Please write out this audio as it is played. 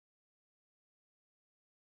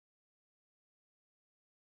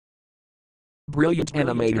Brilliant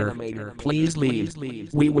animator, please leave.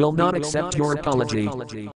 We will not accept your apology.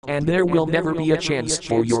 And there will never be a chance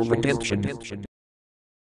for your redemption.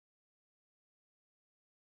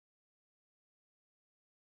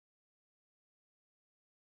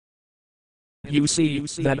 You see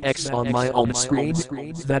that X on my home screen?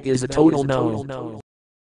 That is a total no.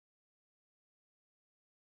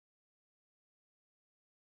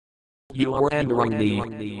 You are angering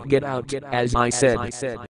me. Get out, as I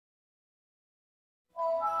said.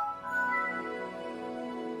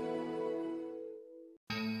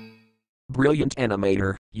 Brilliant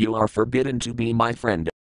animator, you are forbidden to be my friend.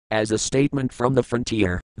 As a statement from the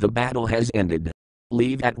frontier, the battle has ended.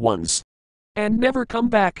 Leave at once. And never come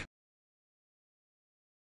back.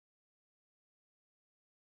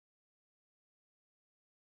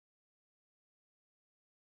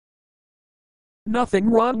 Nothing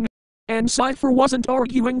wrong. And Cypher wasn't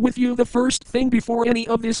arguing with you the first thing before any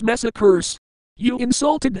of this mess occurs. You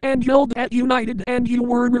insulted and yelled at United and you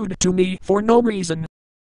were rude to me for no reason.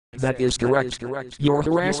 That is correct. Your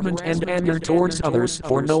harassment and anger towards others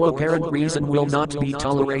for no apparent reason will not be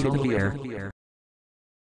tolerated here.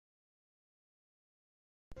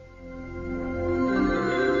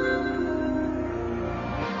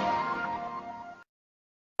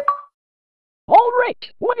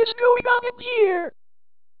 Alright, what is going on in here?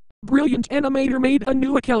 Brilliant Animator made a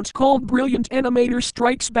new account called Brilliant Animator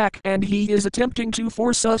Strikes Back and he is attempting to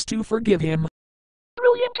force us to forgive him.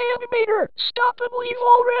 Brilliant Animator, stop and leave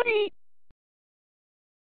already!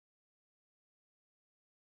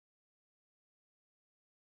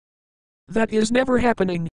 That is never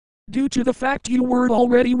happening. Due to the fact you were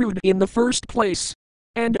already rude in the first place.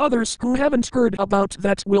 And others who haven't heard about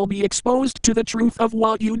that will be exposed to the truth of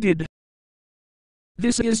what you did.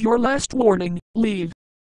 This is your last warning, leave.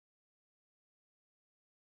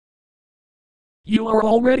 You are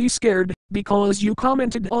already scared, because you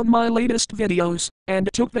commented on my latest videos, and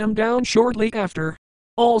took them down shortly after.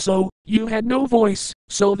 Also, you had no voice,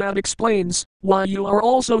 so that explains why you are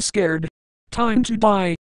also scared. Time to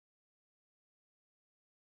die.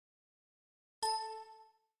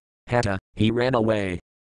 Hata, he ran away.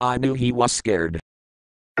 I knew he was scared.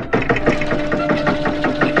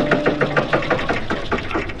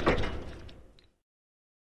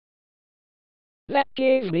 That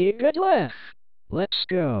gave me a good laugh. Let's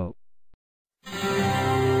go.